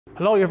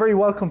Hello, you're very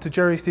welcome to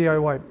Gerry's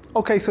DIY.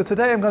 Okay, so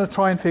today I'm going to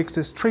try and fix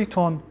this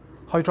 3-ton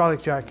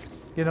hydraulic jack.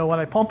 You know, when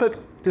I pump it,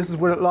 this is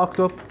where it locked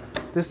up.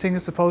 This thing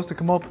is supposed to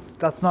come up.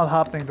 That's not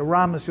happening. The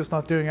ram is just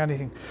not doing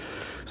anything.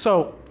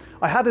 So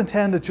I had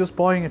intended just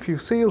buying a few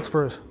seals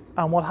for it.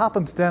 And what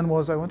happened then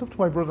was I went up to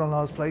my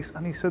brother-in-law's place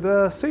and he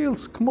said,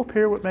 seals, come up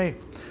here with me.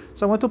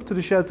 So I went up to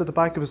the sheds at the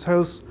back of his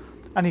house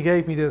and he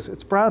gave me this.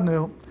 It's brand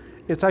new.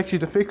 It's actually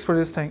the fix for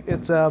this thing.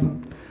 It's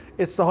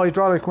the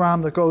hydraulic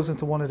ram that goes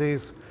into one of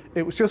these.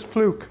 It was just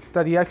fluke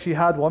that he actually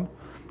had one.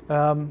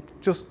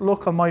 Just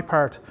luck on my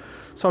part.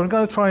 So what I'm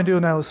going to try and do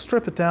now is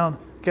strip it down,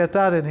 get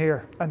that in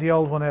here and the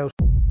old one out.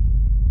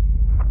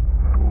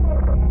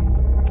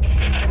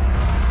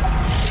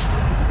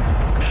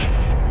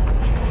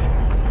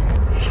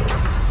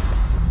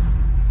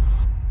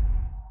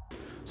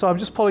 So I'm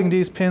just pulling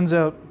these pins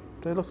out.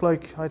 They look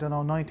like, I don't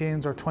know,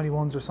 19s or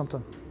 21s or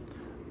something.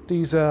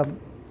 These,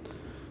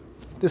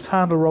 this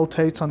handle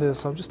rotates on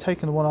this, so I'm just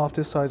taking the one off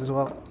this side as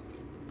well.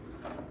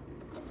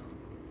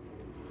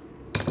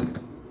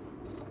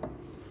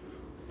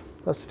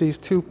 That's these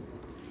two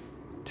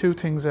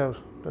things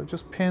out. They're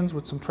just pins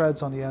with some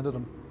threads on the end of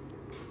them.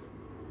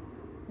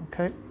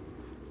 Okay,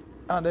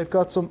 and they've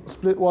got some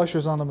split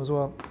washers on them as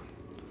well.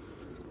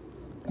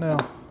 Now,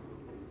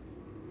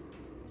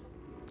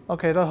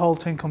 okay, that whole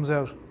thing comes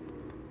out,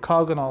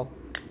 cog and all.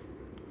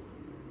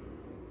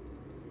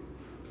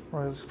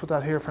 Right, I'll just put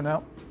that here for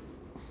now.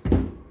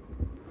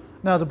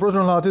 Now, the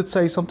brother-in-law did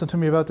say something to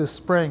me about this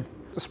spring.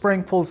 The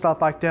spring pulls that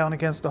back down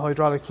against the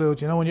hydraulic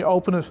fluid. You know, when you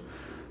open it,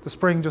 the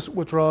spring just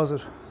withdraws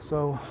it.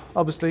 So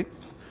obviously,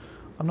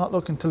 I'm not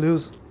looking to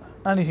lose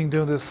anything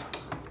doing this.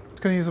 I'm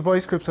going to use a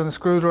vice grips and a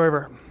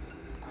screwdriver.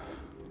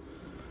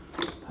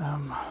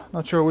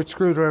 Not sure which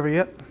screwdriver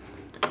yet.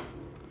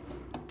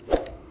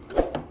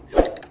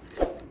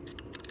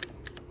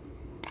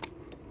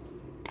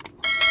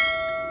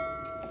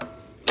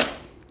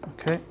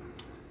 Okay.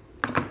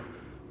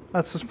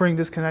 That's the spring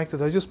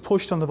disconnected. I just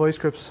pushed on the vice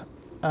grips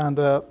and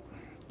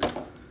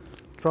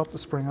dropped the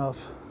spring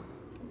off.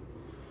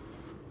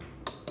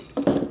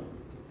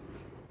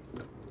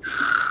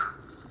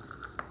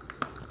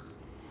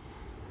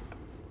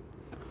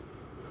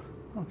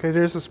 Okay,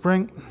 there's the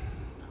spring,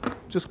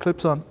 just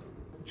clips on.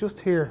 Just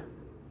here,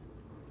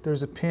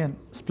 there's a pin,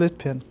 split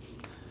pin.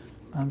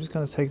 I'm just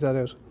going to take that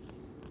out.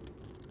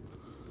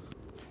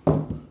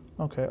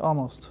 Okay,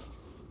 almost.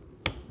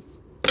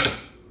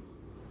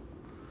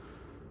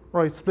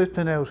 Right, split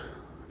pin out,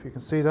 if you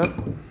can see that.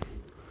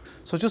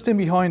 So just in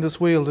behind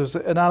this wheel, there's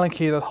an Allen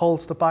key that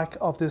holds the back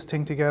of this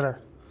thing together.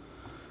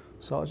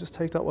 So I'll just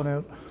take that one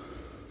out.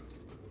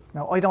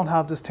 Now, I don't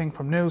have this thing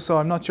from new, so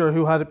I'm not sure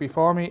who had it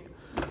before me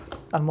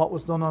and what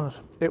was done on it.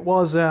 It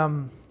was,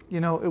 you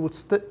know, it would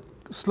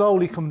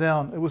slowly come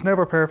down. It was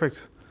never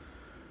perfect.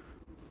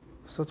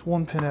 So that's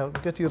one pin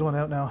out. Get the other one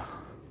out now.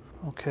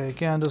 Okay,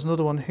 again, there's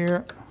another one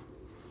here.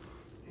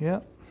 Yeah.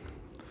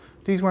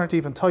 These weren't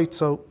even tight,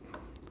 so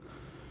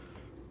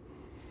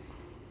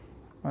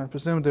I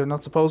presume they're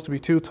not supposed to be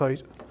too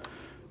tight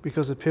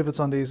because it pivots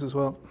on these as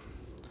well.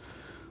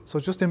 So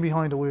just in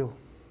behind the wheel.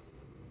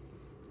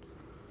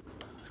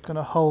 Just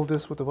gonna hold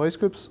this with the vice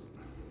grips.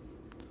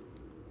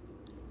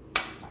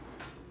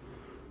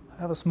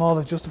 I have a small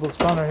adjustable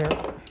spanner here.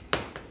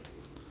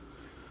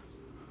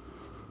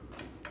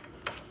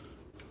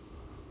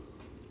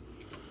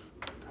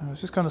 I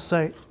was just going to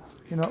say,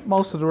 you know,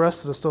 most of the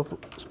rest of the stuff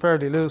is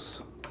fairly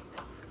loose.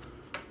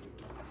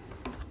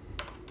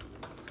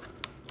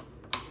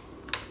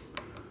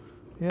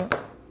 Yeah,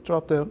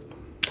 dropped out.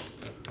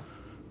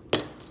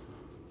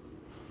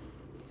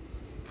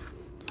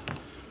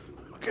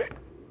 Okay.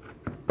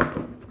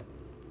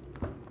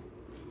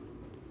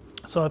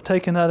 So I've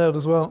taken that out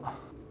as well.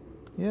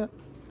 Yeah,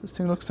 this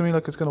thing looks to me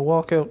like it's going to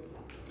walk out.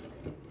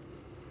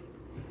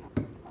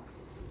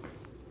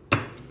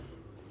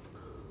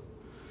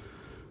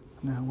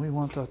 Now we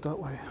want that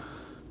way.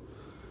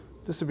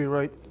 This would be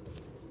right.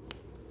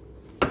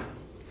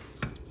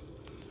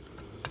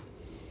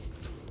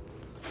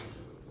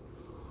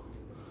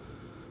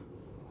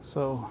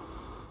 So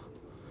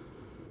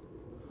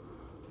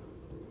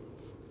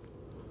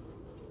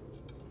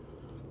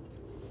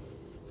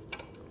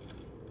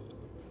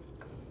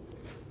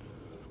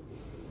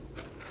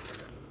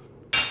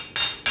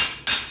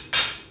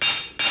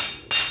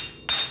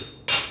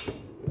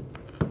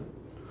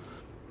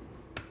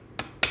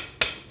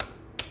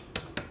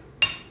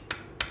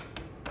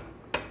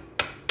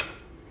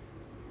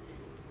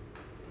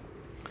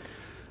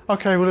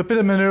okay, with a bit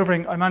of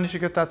maneuvering, I managed to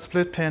get that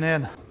split pin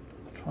in.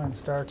 Try and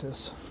start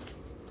this.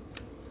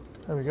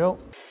 There we go.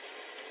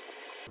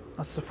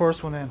 That's the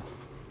first one in.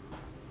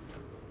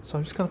 So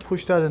I'm just going to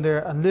push that in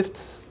there and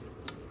lift.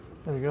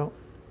 There we go.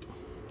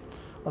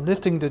 I'm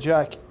lifting the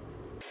jack.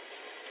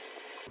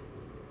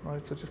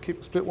 Right, so just keep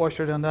the split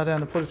washer down that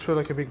end and put it through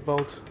like a big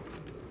bolt.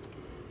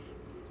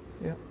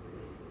 Yeah.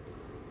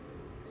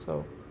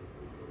 So,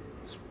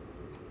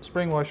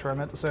 spring washer, I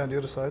meant to say on the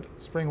other side.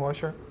 Spring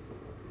washer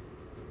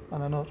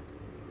and a nut.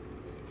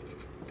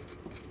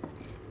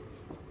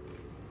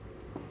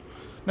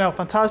 Now,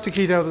 fantastic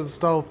heat out of the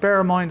stove. Bear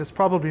in mind it's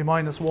probably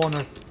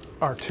 -1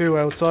 or 2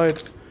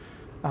 outside,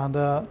 and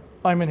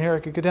I'm in here. I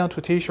could go down to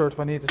a t-shirt if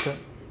I needed to.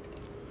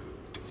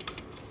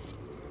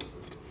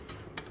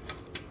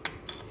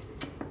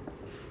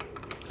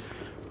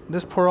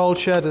 This poor old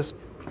shed is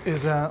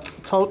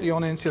totally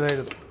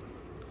uninsulated.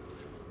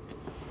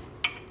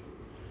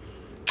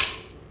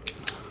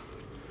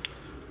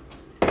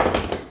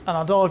 And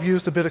although I've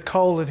used a bit of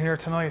coal in here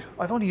tonight,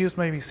 I've only used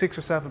maybe 6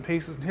 or 7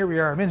 pieces, and here we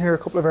are. I'm in here a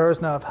couple of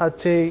hours now. I've had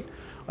tea,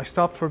 I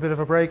stopped for a bit of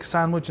a break,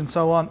 sandwich and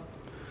so on.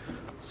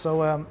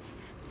 So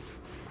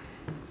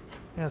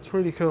yeah, it's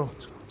really cool.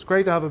 It's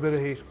great to have a bit of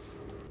heat.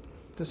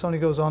 This only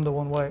goes on the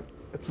one way.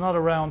 It's not a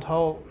round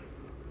hole.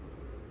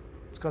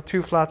 It's got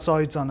 2 flat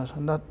sides on it,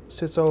 and that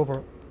sits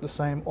over the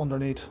same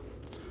underneath.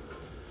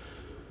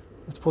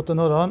 Let's put the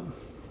nut on.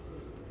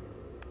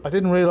 I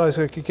didn't realize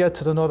I could get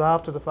to the nut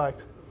after the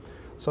fact.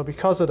 So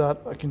because of that,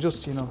 I can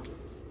just, you know,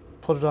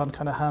 put it on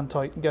kind of hand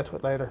tight and get to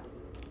it later.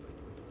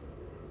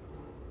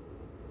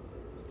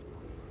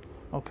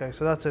 Okay,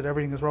 so that's it.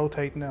 Everything is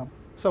rotating now.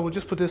 So we'll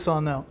just put this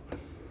on now.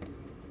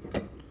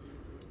 There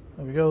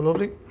we go,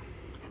 lovely.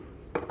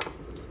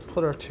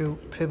 Put our 2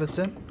 pivots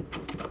in.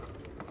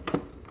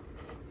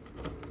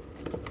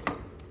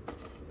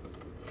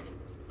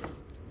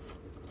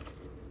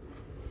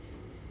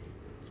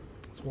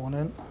 There's one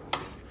in,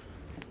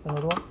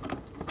 another one.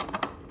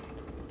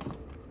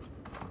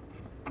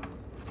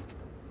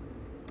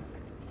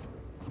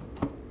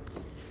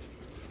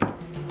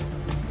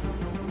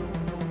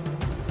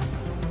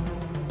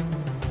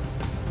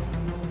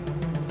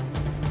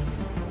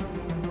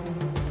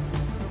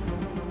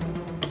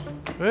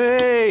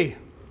 Hey!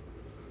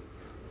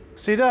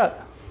 See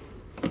that?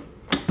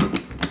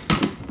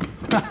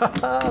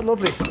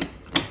 Lovely.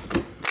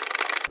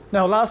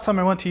 Now, last time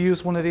I went to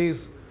use one of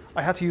these,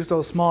 I had to use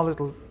those small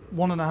little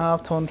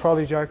 1.5 ton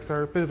trolley jacks.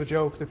 They're a bit of a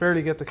joke. They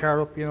barely get the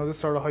car up, you know, this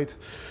sort of height.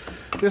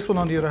 This one,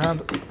 on the other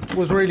hand,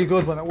 was really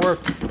good when it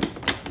worked.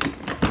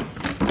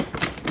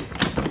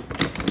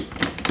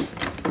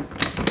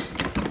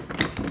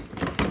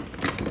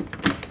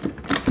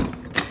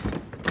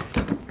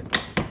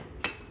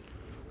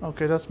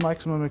 Okay, that's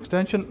maximum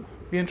extension.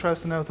 Be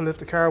interesting now to lift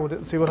the car with it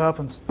and see what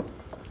happens.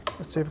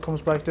 Let's see if it comes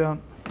back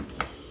down.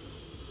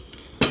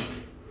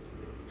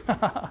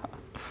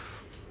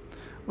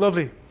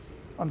 Lovely.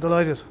 I'm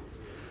delighted.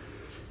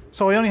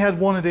 So I only had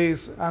one of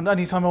these, and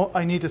anytime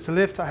I needed to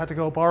lift, I had to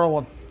go borrow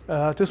one.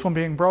 This one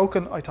being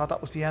broken, I thought that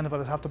was the end of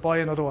it. I'd have to buy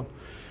another one.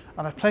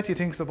 And I've plenty of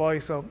things to buy,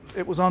 so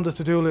it was on the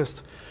to-do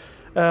list.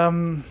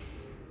 Yeah,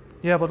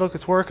 but look,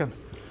 it's working.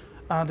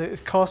 And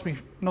it cost me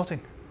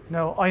nothing.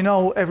 Now, I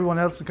know everyone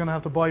else is going to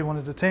have to buy one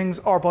of the things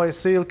or buy a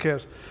seal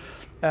kit.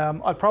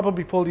 I'll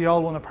probably pull the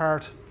old one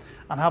apart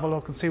and have a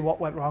look and see what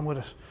went wrong with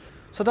it.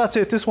 So that's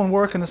it. This one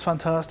working is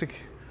fantastic.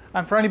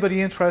 And for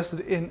anybody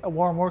interested in a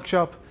warm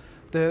workshop,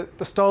 the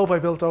stove I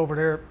built over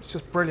there, it's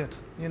just brilliant.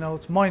 You know,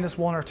 it's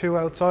 -1 or 2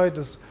 outside.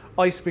 There's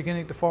ice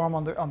beginning to form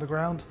on the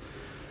ground.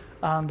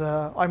 And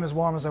I'm as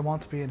warm as I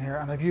want to be in here.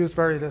 And I've used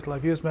very little.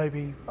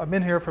 I'm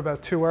in here for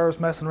about 2 hours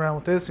messing around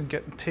with this and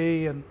getting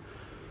tea. And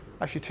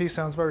actually, tea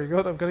sounds very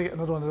good. I'm going to get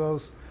another one of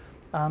those.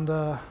 And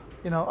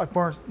you know, I've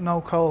burnt no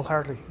coal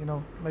hardly. You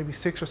know, maybe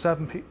 6 or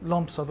 7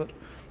 lumps of it,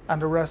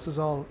 and the rest is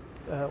all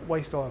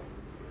waste oil.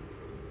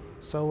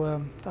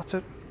 So that's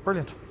it.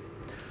 Brilliant.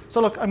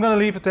 So look, I'm going to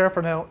leave it there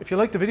for now. If you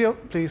like the video,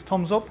 please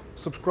thumbs up,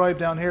 subscribe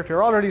down here. If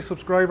you're already a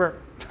subscriber,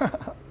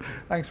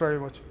 thanks very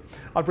much.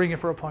 I'll bring you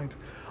for a pint.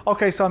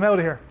 Okay, so I'm out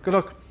of here. Good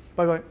luck.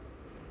 Bye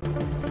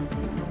bye.